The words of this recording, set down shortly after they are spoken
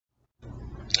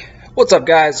What's up,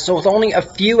 guys? So with only a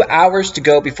few hours to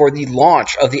go before the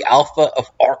launch of the alpha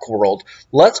of Archeworld,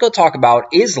 let's go talk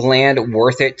about, is land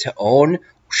worth it to own?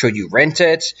 Should you rent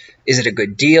it? Is it a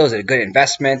good deal? Is it a good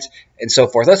investment? And so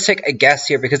forth. Let's take a guess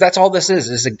here, because that's all this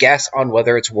is a guess on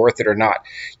whether it's worth it or not.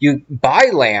 You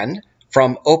buy land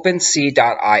from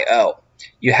OpenSea.io.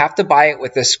 You have to buy it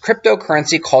with this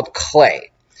cryptocurrency called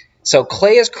Clay. So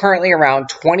Clay is currently around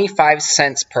 25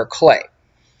 cents per Clay.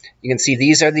 You can see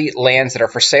these are the lands that are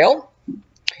for sale.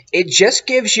 It just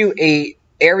gives you a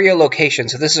area location.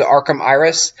 So this is Arkham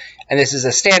Iris, and this is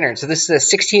a standard. So this is a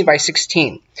 16 by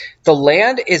 16. The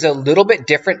land is a little bit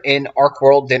different in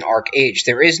Archeworld than Archeage.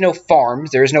 There is no farms.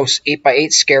 There is no 8 by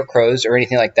 8 scarecrows or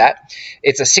anything like that.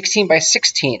 It's a 16 by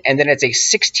 16, and then it's a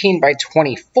 16 by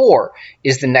 24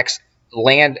 is the next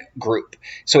land group.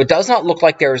 So it does not look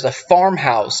like there is a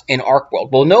farmhouse in Archeworld.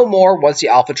 We'll know more once the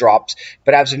alpha drops,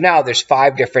 but as of now, there's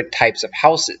 5 different types of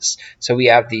houses. So we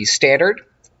have the standard,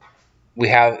 we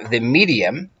have the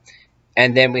medium,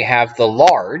 and then we have the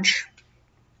large,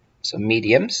 so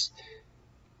mediums,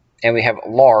 and we have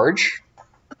large.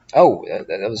 Oh,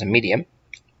 that was a medium.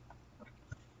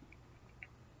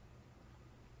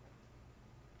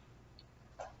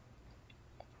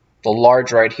 The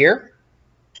large right here.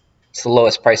 So the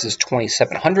lowest price is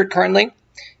 $2,700 currently.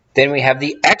 Then we have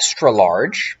the extra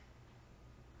large.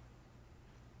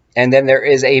 And then there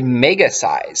is a mega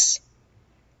size.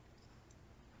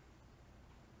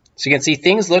 So you can see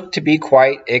things look to be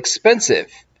quite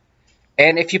expensive.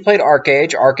 And if you played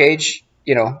Archeage, Archeage,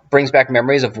 brings back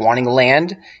memories of wanting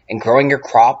land and growing your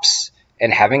crops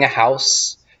and having a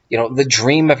house, the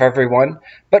dream of everyone.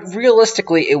 But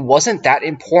realistically, it wasn't that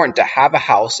important to have a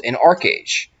house in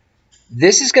Archeage.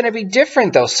 This is going to be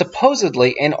different, though,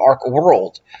 supposedly in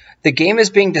Archeworld. The game is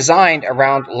being designed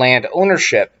around land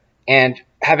ownership, and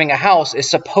having a house is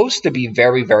supposed to be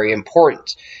very, very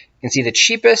important. You can see the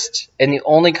cheapest and the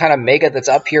only kind of mega that's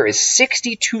up here is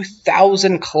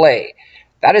 62,000 clay.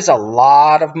 That is a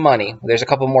lot of money. There's a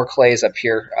couple more clays up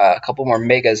here, a couple more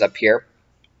megas up here.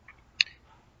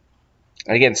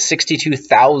 And again,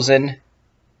 62,000.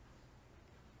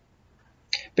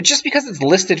 But just because it's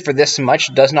listed for this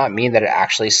much does not mean that it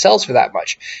actually sells for that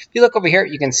much. If you look over here,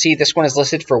 you can see this one is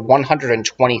listed for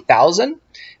 120,000,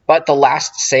 but the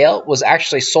last sale was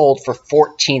actually sold for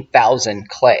 14,000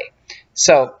 clay.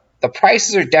 So the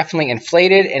prices are definitely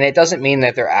inflated, and it doesn't mean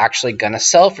that they're actually going to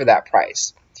sell for that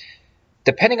price.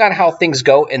 Depending on how things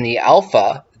go in the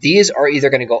alpha, these are either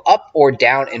going to go up or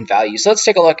down in value. So let's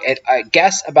take a look at a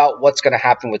guess about what's going to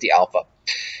happen with the alpha.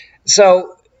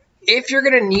 So if you're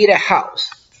going to need a house,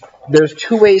 there's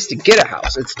 2 ways to get a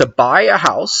house. It's to buy a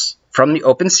house from the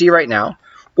OpenSea right now,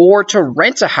 or to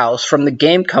rent a house from the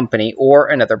game company or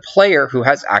another player who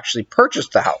has actually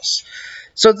purchased the house.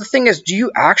 So the thing is, do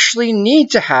you actually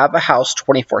need to have a house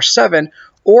 24/7,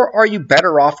 or are you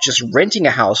better off just renting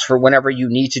a house for whenever you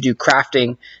need to do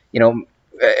crafting,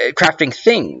 crafting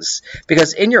things?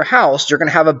 Because in your house, you're going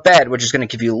to have a bed, which is going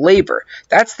to give you labor.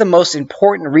 That's the most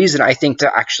important reason, I think,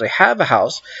 to actually have a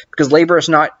house, because labor is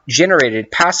not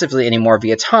generated passively anymore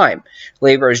via time.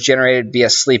 Labor is generated via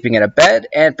sleeping in a bed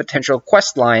and potential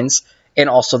quest lines, and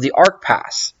also the Arc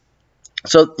Pass.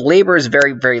 So labor is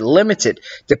very, very limited.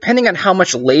 Depending on how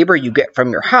much labor you get from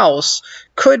your house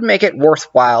could make it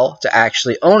worthwhile to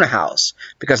actually own a house,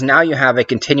 because now you have a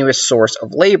continuous source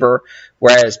of labor,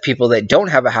 whereas people that don't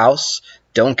have a house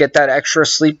don't get that extra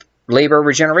sleep labor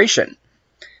regeneration.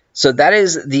 So that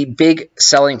is the big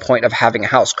selling point of having a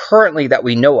house currently that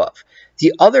we know of.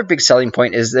 The other big selling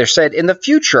point is they're said in the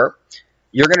future,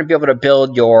 you're going to be able to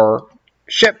build your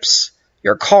ships,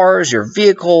 your cars, your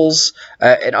vehicles,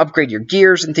 and upgrade your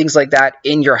gears and things like that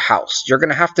in your house. You're going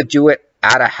to have to do it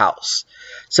at a house.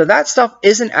 So that stuff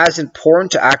isn't as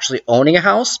important to actually owning a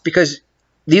house, because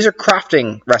these are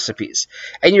crafting recipes.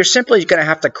 And you're simply going to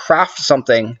have to craft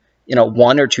something,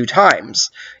 1 or 2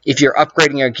 times. If you're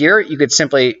upgrading your gear, you could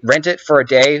simply rent it for a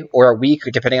day or a week,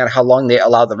 depending on how long they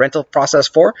allow the rental process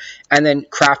for, and then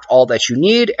craft all that you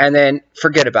need, and then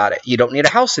forget about it. You don't need a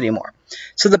house anymore.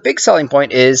 So the big selling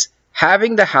point is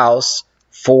having the house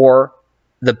for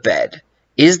the bed.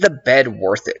 Is the bed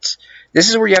worth it? This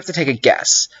is where you have to take a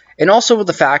guess. And also with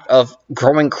the fact of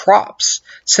growing crops.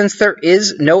 Since there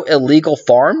is no illegal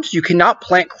farms, you cannot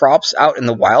plant crops out in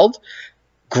the wild.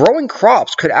 Growing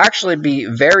crops could actually be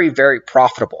very, very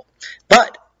profitable.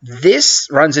 But this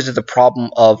runs into the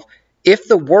problem of, if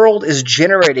the world is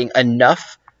generating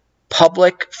enough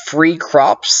public free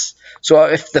crops, so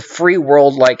if the free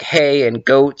world, like hay and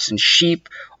goats and sheep,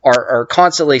 are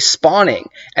constantly spawning,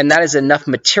 and that is enough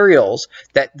materials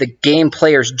that the game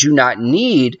players do not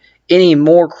need any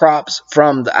more crops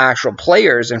from the actual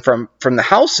players and from the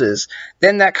houses,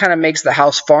 then that kind of makes the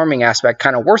house farming aspect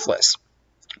kind of worthless.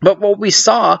 But what we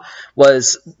saw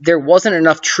was there wasn't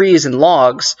enough trees and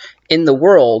logs in the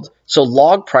world, so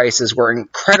log prices were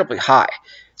incredibly high.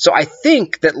 So I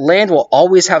think that land will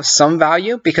always have some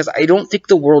value because I don't think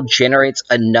the world generates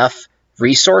enough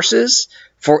resources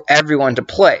for everyone to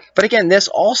play. But again, this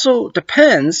also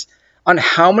depends on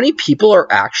how many people are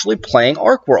actually playing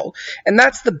Archeworld. And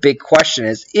that's the big question,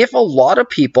 is if a lot of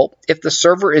people, if the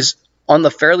server is on the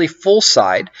fairly full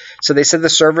side, so they said the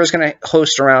server is going to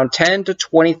host around 10 to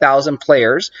 20,000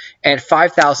 players and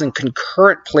 5,000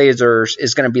 concurrent players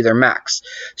is going to be their max.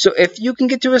 So if you can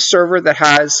get to a server that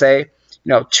has, say,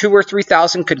 2,000 or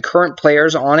 3,000 concurrent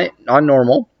players on it, on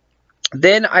normal,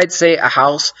 then I'd say a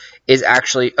house is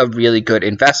actually a really good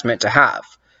investment to have,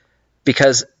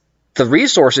 because the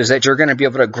resources that you're going to be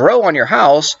able to grow on your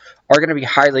house are going to be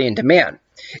highly in demand.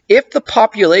 If the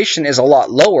population is a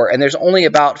lot lower and there's only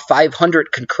about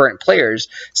 500 concurrent players,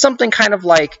 something kind of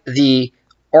like the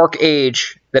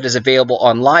Archeage that is available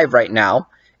on live right now,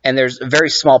 and there's a very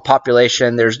small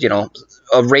population, there's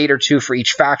a raid or two for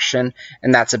each faction,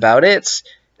 and that's about it,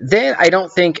 then I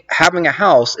don't think having a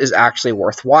house is actually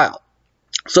worthwhile.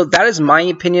 So that is my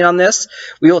opinion on this.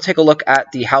 We will take a look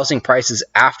at the housing prices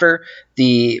after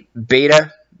the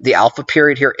beta, the alpha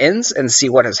period here ends, and see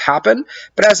what has happened.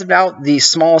 But as of now, the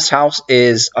smallest house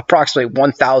is approximately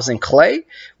 1,000 clay,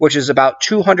 which is about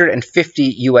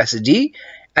 250 USD.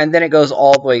 And then it goes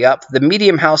all the way up. The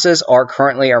medium houses are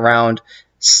currently around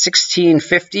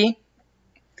 1,650,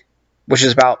 which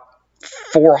is about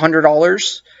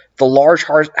 $400. The large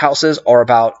houses are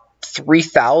about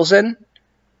 3,000,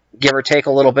 give or take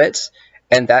a little bit,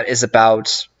 and that is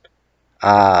about,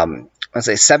 let's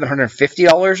say,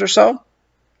 $750 or so.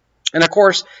 And of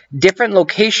course, different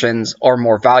locations are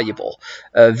more valuable.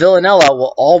 Villanella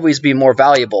will always be more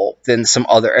valuable than some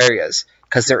other areas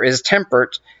because there is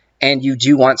temperate, and you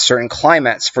do want certain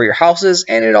climates for your houses,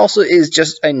 and it also is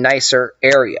just a nicer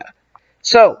area.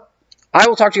 So I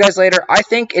will talk to you guys later. I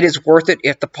think it is worth it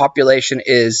if the population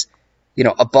is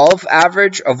above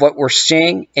average of what we're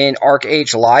seeing in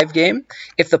Archeage live game.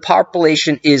 If the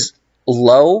population is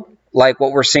low, like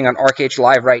what we're seeing on Archeage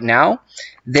live right now,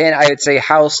 then I would say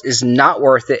house is not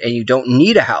worth it and you don't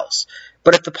need a house.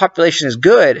 But if the population is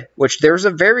good, which there's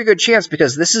a very good chance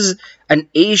because this is an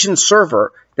Asian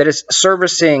server that is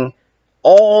servicing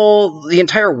the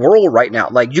entire world right now.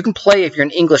 Like, you can play if you're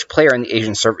an English player in the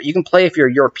Asian server. You can play if you're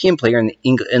a European player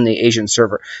in the Asian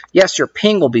server. Yes, your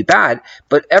ping will be bad,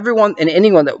 but everyone and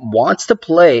anyone that wants to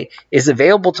play is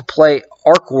available to play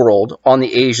Archeworld on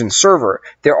the Asian server.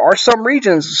 There are some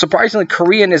regions, surprisingly,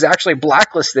 Korean is actually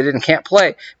blacklisted and can't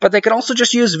play, but they can also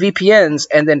just use VPNs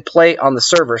and then play on the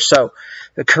server. So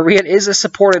the Korean is a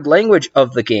supported language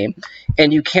of the game,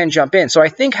 and you can jump in. So I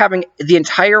think having the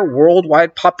entire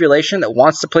worldwide population that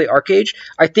wants to play Archeage,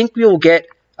 I think we will get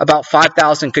about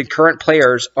 5,000 concurrent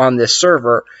players on this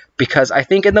server, because I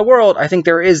think in the world, I think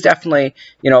there is definitely,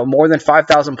 more than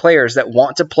 5,000 players that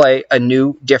want to play a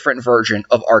new, different version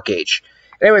of Archeage.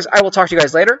 Anyways, I will talk to you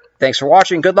guys later. Thanks for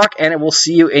watching. Good luck, and we'll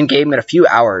see you in game in a few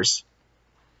hours.